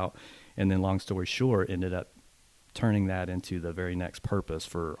checked it out. And then long story short, ended up turning that into the very next purpose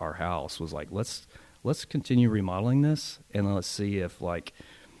for our house. Was like, let's continue remodeling this, and let's see if like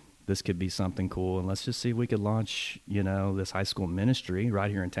this could be something cool, and let's just see if we could launch, you know, this high school ministry right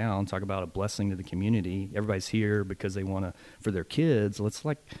here in town. Talk about a blessing to the community. Everybody's here because they want to, for their kids. Let's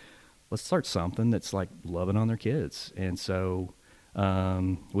start something that's like loving on their kids. And so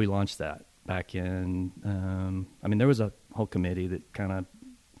we launched that back in, there was a whole committee that kind of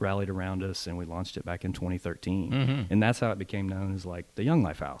rallied around us, and we launched it back in 2013. And that's how it became known as like the Young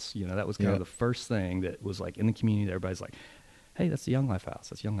Life House. You know, that was kind of the first thing that was like in the community that everybody's like, hey, that's the Young Life House.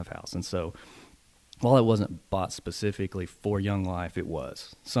 That's Young Life House. And so while it wasn't bought specifically for Young Life, it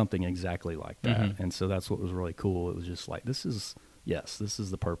was something exactly like that. And so that's what was really cool. It was just like, this is Yes, this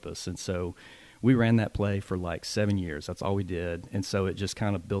is the purpose. And so we ran that play for like 7 years. That's all we did. And so it just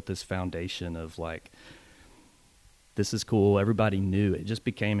kind of built this foundation of like, this is cool. Everybody knew it. It just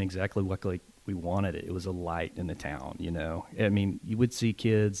became exactly what like we wanted it. It was a light in the town, you know. I mean, you would see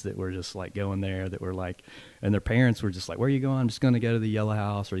kids that were just like going there that were like, and their parents were just like, where are you going? I'm just going to go to the Yellow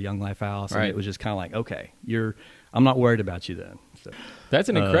House or Young Life House. Right. And it was just kind of like, okay, I'm not worried about you then. So, That's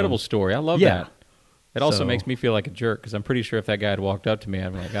an incredible story. I love yeah. that. It also So- makes me feel like a jerk because I'm pretty sure if that guy had walked up to me,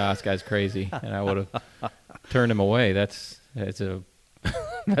 I'd be like, this guy's crazy. And I would have turned him away. That's a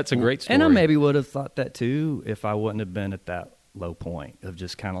great story. And I maybe would have thought that too if I wouldn't have been at that low point of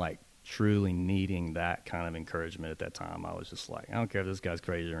just kind of like truly needing that kind of encouragement at that time. I was just like, I don't care if this guy's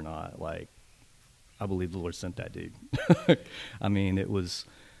crazy or not. Like, I believe the Lord sent that dude. I mean,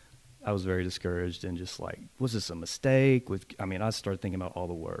 I was very discouraged and just like, was this a mistake? I started thinking about all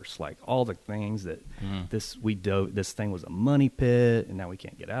the worst, like all the things that this thing was a money pit and now we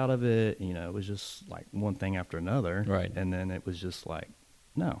can't get out of it. You know, it was just like one thing after another. Right. And then it was just like,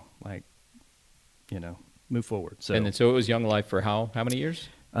 no, like, you know, move forward. So, And then, so it was Young Life for how many years?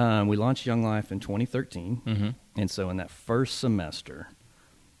 we launched Young Life in 2013. Mm-hmm. And so in that first semester,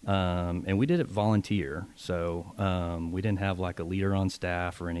 and we did it volunteer, so we didn't have like a leader on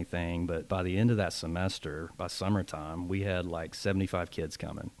staff or anything, but by the end of that semester, by summertime, we had like 75 kids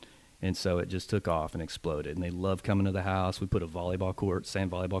coming. And so it just took off and exploded. And they loved coming to the house. We put a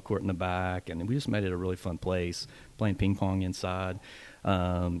sand volleyball court in the back, and we just made it a really fun place, playing ping pong inside.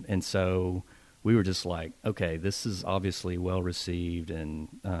 And so we were just like, okay, this is obviously well received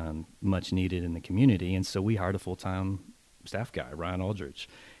and much needed in the community. And so we hired a full-time staff guy, Ryan Aldrich,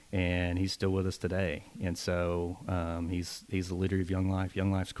 and he's still with us today. And so he's the leader of Young Life.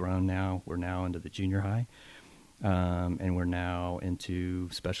 Young Life's grown now. We're now into the junior high, and we're now into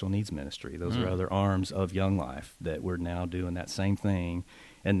special needs ministry. Those are other arms of Young Life that we're now doing that same thing.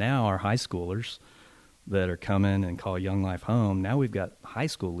 And now our high schoolers that are coming and call Young Life home, now we've got high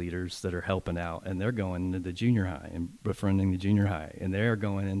school leaders that are helping out, and they're going into the junior high and befriending the junior high, and they're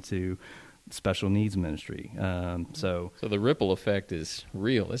going into special needs ministry. So the ripple effect is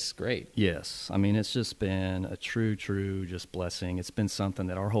real. This is great. yes, I mean, it's just been a true just blessing. It's been something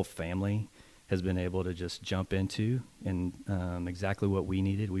that our whole family has been able to just jump into, and exactly what we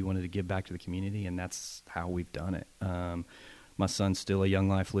needed. We wanted to give back to the community, and that's how we've done it. My son's still a Young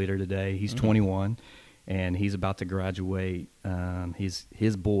Life leader today. He's 21, and he's about to graduate.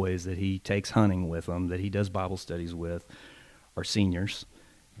 His boys that he takes hunting with him, that he does Bible studies with, are seniors.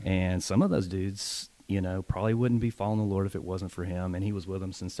 And some of those dudes, you know, probably wouldn't be following the Lord if it wasn't for him. And he was with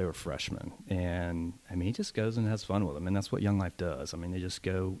them since they were freshmen. And, I mean, he just goes and has fun with them. And that's what Young Life does. I mean, they just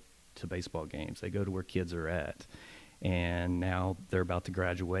go to baseball games. They go to where kids are at. And now they're about to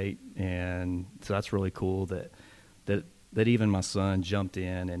graduate. And so that's really cool that even my son jumped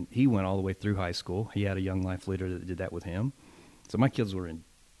in. And he went all the way through high school. He had a Young Life leader that did that with him. So my kids were in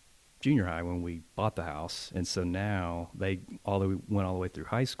junior high when we bought the house, and so now they went all the way through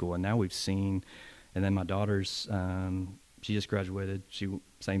high school, and now we've seen, and then my daughter's she just graduated.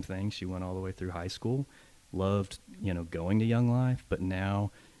 Same thing, she went all the way through high school, loved, you know, going to Young Life, but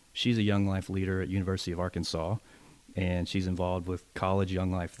now she's a Young Life leader at University of Arkansas, and she's involved with college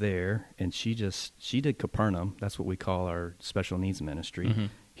Young Life there, and she did Capernaum. That's what we call our special needs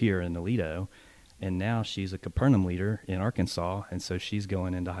ministry here in Aledo. And now she's a Capernaum leader in Arkansas, and so she's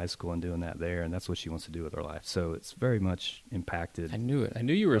going into high school and doing that there, and that's what she wants to do with her life. So it's very much impacted. I knew it. I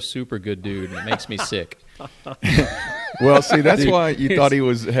knew you were a super good dude, and it makes me sick. Well, see, that's why you thought he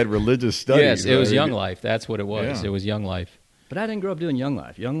had religious studies. Yes, it was right? Young Life. That's what it was. Yeah. It was Young Life. But I didn't grow up doing Young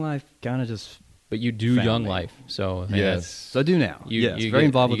Life. Young Life kind of just But you do Found Young me. Life. So I mean, Yes. so I do now. You, yes, you very get,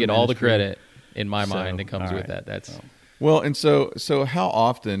 involved you with get the all the ministry. credit in my So, mind that comes all with right. that. That's Well, and so how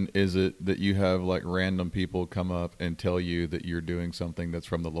often is it that you have like random people come up and tell you that you're doing something that's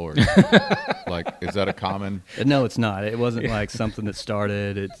from the Lord? Like, is that a common? No, it's not. It wasn't like something that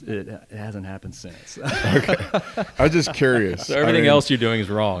started. It hasn't happened since. I was just curious. so everything else you're doing is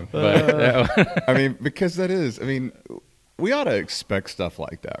wrong. But I mean, because that is, I mean, we ought to expect stuff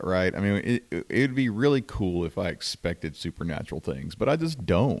like that, right? I mean, it'd be really cool if I expected supernatural things, but I just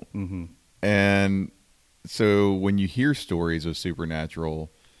don't. Mm-hmm. And so when you hear stories of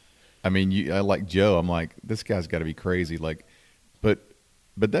supernatural, I mean, I like Joe. I'm like, this guy's got to be crazy. Like, but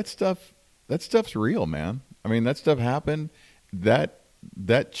that stuff's real, man. I mean, that stuff happened.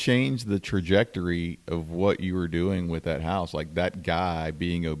 That changed the trajectory of what you were doing with that house. Like that guy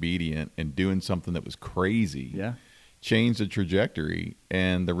being obedient and doing something that was crazy. Yeah. Changed the trajectory,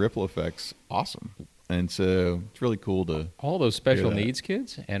 and the ripple effect's awesome. And so it's really cool to all those special hear that. needs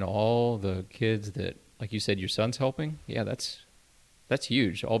kids and all the kids that, like you said, your son's helping. Yeah, that's That's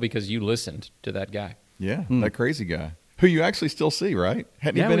huge, all because you listened to that guy. Yeah, that crazy guy who you actually still see, right?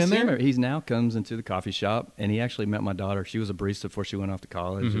 Hadn't he been we in see there? him. He's now comes into the coffee shop, and he actually met my daughter. She was a barista before she went off to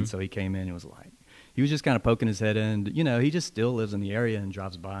college, and so he came in and was like, he was just kind of poking his head in. You know, he just still lives in the area and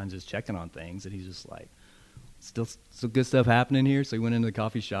drives by and just checking on things, and he's just like, still some good stuff happening here. So he went into the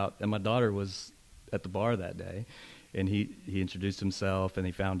coffee shop, and my daughter was at the bar that day, and he introduced himself, and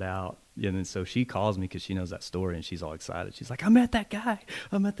he found out. And then so she calls me because she knows that story, and she's all excited. She's like, I met that guy.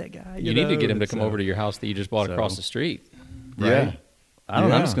 You need to get him to come over to your house that you just bought across the street. Yeah. Right? I don't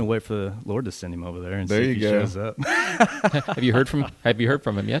know. I'm Yeah. just going to wait for the Lord to send him over there and There see if you he go. shows up. Have you heard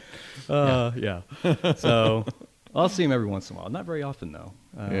from him yet? Yeah. So I'll see him every once in a while. Not very often, though.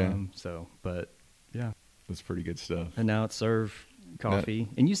 Yeah. So, but, yeah. That's pretty good stuff. And now it's Serve Coffee.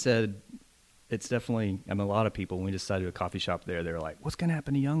 And you said it's definitely, I mean, a lot of people, when we decided to do a coffee shop there, they were like, what's going to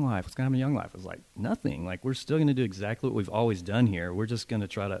happen to Young Life? What's going to happen to Young Life? I was like, nothing. Like, we're still going to do exactly what we've always done here. We're just going to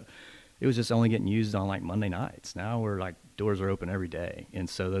try to, it was just only getting used on like Monday nights. Now we're like, doors are open every day. And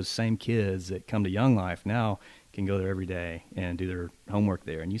so those same kids that come to Young Life now can go there every day and do their homework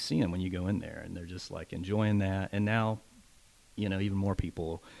there. And you see them when you go in there, and they're just like enjoying that. And now, you know, even more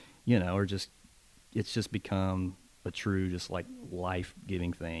people, you know, are just, it's just become a true, just like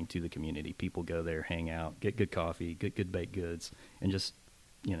life-giving thing to the community. People go there, hang out, get good coffee, get good baked goods, and just,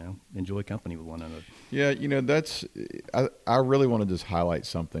 you know, enjoy company with one another. Yeah, you know, that's I really want to just highlight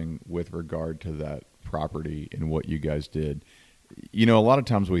something with regard to that property and what you guys did. You know, a lot of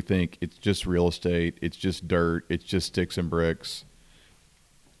times we think it's just real estate, it's just dirt, it's just sticks and bricks.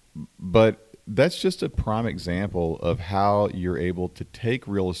 But that's just a prime example of how you're able to take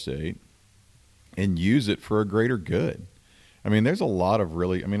real estate and use it for a greater good. I mean, there's a lot of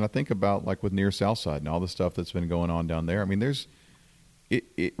really, I mean, I think about like with Near Southside and all the stuff that's been going on down there. I mean,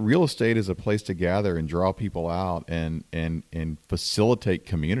 real estate is a place to gather and draw people out and facilitate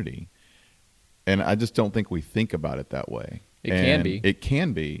community. And I just don't think we think about it that way. It can be. It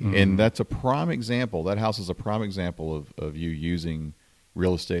can be. And that's a prime example. That house is a prime example of you using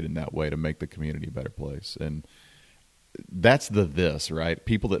real estate in that way to make the community a better place. And that's this, right?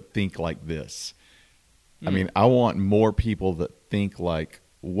 People that think like this. I mean, I want more people that think like,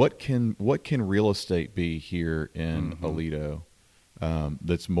 what can real estate be here in Aledo?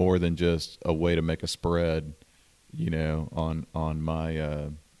 That's more than just a way to make a spread, you know, on my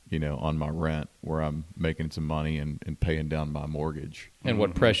on my rent, where I'm making some money and paying down my mortgage. And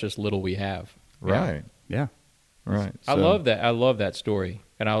what precious little we have. Right. Yeah. Right. I love that. I love that story.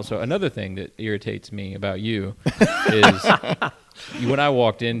 And also another thing that irritates me about you is when I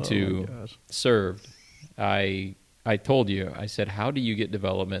walked into Served, I told you, I said, how do you get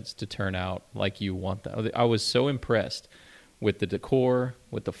developments to turn out like you want them? I was so impressed with the decor,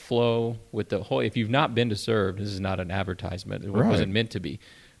 with the flow, with the whole. If you've not been to Served, this is not an advertisement. It wasn't meant to be.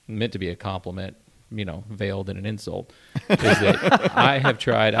 Meant to be a compliment, you know, veiled in an insult. Is that I have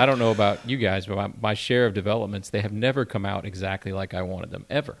tried, I don't know about you guys, but my share of developments, they have never come out exactly like I wanted them,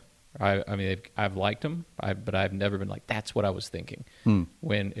 ever. I mean, I've liked them, but I've never been like, that's what I was thinking.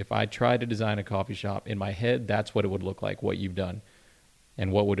 When if I tried to design a coffee shop, in my head, that's what it would look like, what you've done.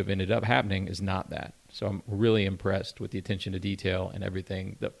 And what would have ended up happening is not that. So I'm really impressed with the attention to detail and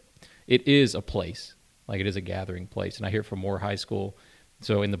everything. It is a place, like it is a gathering place. And I hear from Moore High School.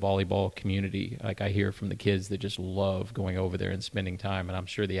 So in the volleyball community, like I hear from the kids that just love going over there and spending time. And I'm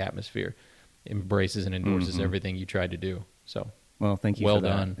sure the atmosphere embraces and endorses everything you tried to do. So well, thank you well for that.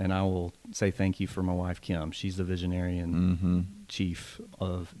 done. And I will say thank you for my wife, Kim. She's the visionary and chief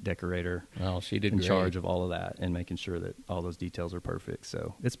of decorator. Well, she did in great. charge of all of that and making sure that all those details are perfect.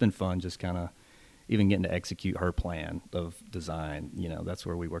 So it's been fun just kind of even getting to execute her plan of design. You know, that's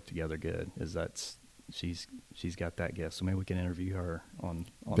where we work together good, is she's got that gift. So maybe we can interview her on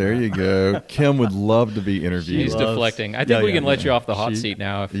there that. you go. Kim would love to be interviewed. She's deflecting. I think we can let you off the hot seat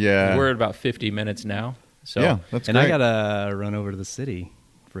now. We're at about 50 minutes now. So yeah, that's and great. I got to run over to the city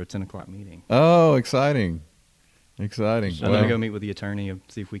for a 10 o'clock meeting. Oh, exciting. I'm going to Well, go meet with the attorney and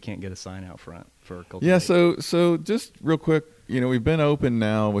see if we can't get a sign out front for Cultivate. yeah, so just real quick, you know, we've been open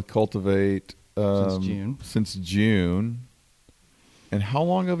now with Cultivate since June. And how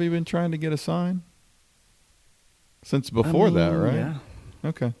long have you been trying to get a sign? Since before that, right? Yeah.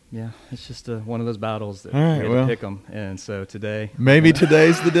 Okay. Yeah, it's just one of those battles that All right, we had well. to pick them. And so today, Maybe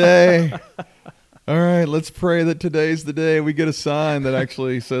today's the day. All right, let's pray that today's the day we get a sign that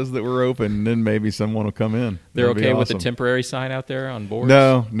actually says that we're open, and then maybe someone will come in. they're That'd be okay with the awesome. temporary sign out there on boards?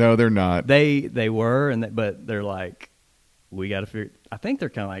 No, they're not. they were, but they're like, we got to figure. I think they're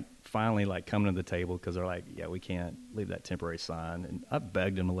kind of like finally like coming to the table because they're like, yeah, we can't leave that temporary sign. And I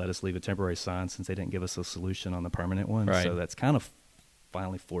begged them to let us leave a temporary sign since they didn't give us a solution on the permanent one. Right. So that's kind of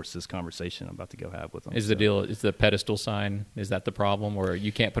finally force this conversation I'm about to go have with them. Is the deal, is the pedestal sign, is that the problem? Or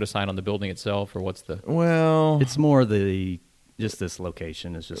you can't put a sign on the building itself, or what's the... Well, It's more just this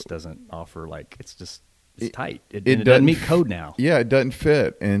location is just doesn't offer, like, it's tight. It doesn't meet code now. Yeah, it doesn't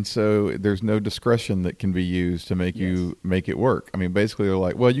fit, and so there's no discretion that can be used to make you make it work. I mean, basically, they're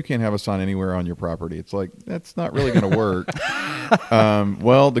like, well, you can't have a sign anywhere on your property. It's like, that's not really going to work.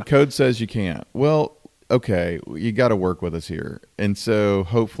 Well, the code says you can't. Well, okay, you got to work with us here, and so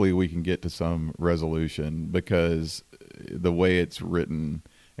hopefully we can get to some resolution, because the way it's written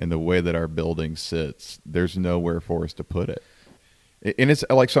and the way that our building sits, there's nowhere for us to put it. And it's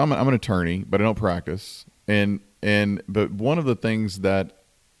like, so I'm an attorney, but I don't practice. But one of the things that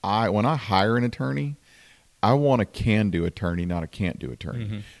when I hire an attorney, I want a can-do attorney, not a can't-do attorney.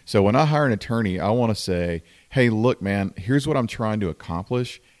 Mm-hmm. So when I hire an attorney, I want to say, hey, look, man, here's what I'm trying to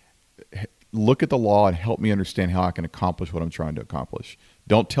accomplish. Look at the law and help me understand how I can accomplish what I'm trying to accomplish.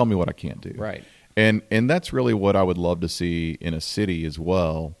 Don't tell me what I can't do. Right. And that's really what I would love to see in a city as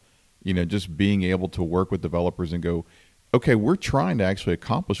well. You know, just being able to work with developers and go, okay, we're trying to actually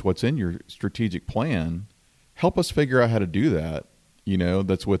accomplish what's in your strategic plan. Help us figure out how to do that. You know,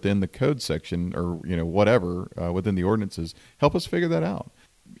 that's within the code section, or, you know, whatever, within the ordinances. Help us figure that out.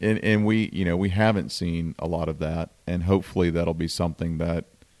 And we haven't seen a lot of that, and hopefully that'll be something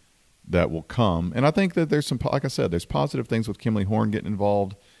that will come. And I think that there's some, like I said, there's positive things with Kimley Horn getting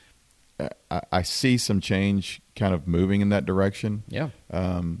involved. I see some change kind of moving in that direction. Yeah.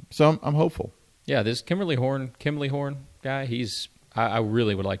 So I'm hopeful. Yeah, this Kimley Horn guy, I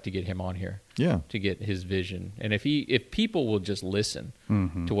really would like to get him on here. Yeah. To get his vision. And if people will just listen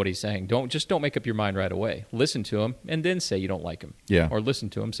mm-hmm. to what he's saying, don't make up your mind right away. Listen to him and then say you don't like him. Yeah. Or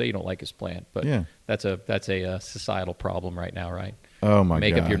listen to him, say you don't like his plan. But yeah. that's a societal problem right now, right? Oh my gosh.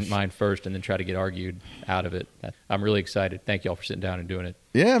 Make up your mind first and then try to get argued out of it. I'm really excited. Thank y'all for sitting down and doing it.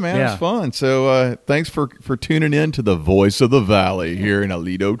 Yeah, man, it was fun. So thanks for tuning in to the Voice of the Valley here in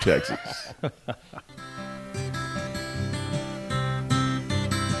Aledo, Texas.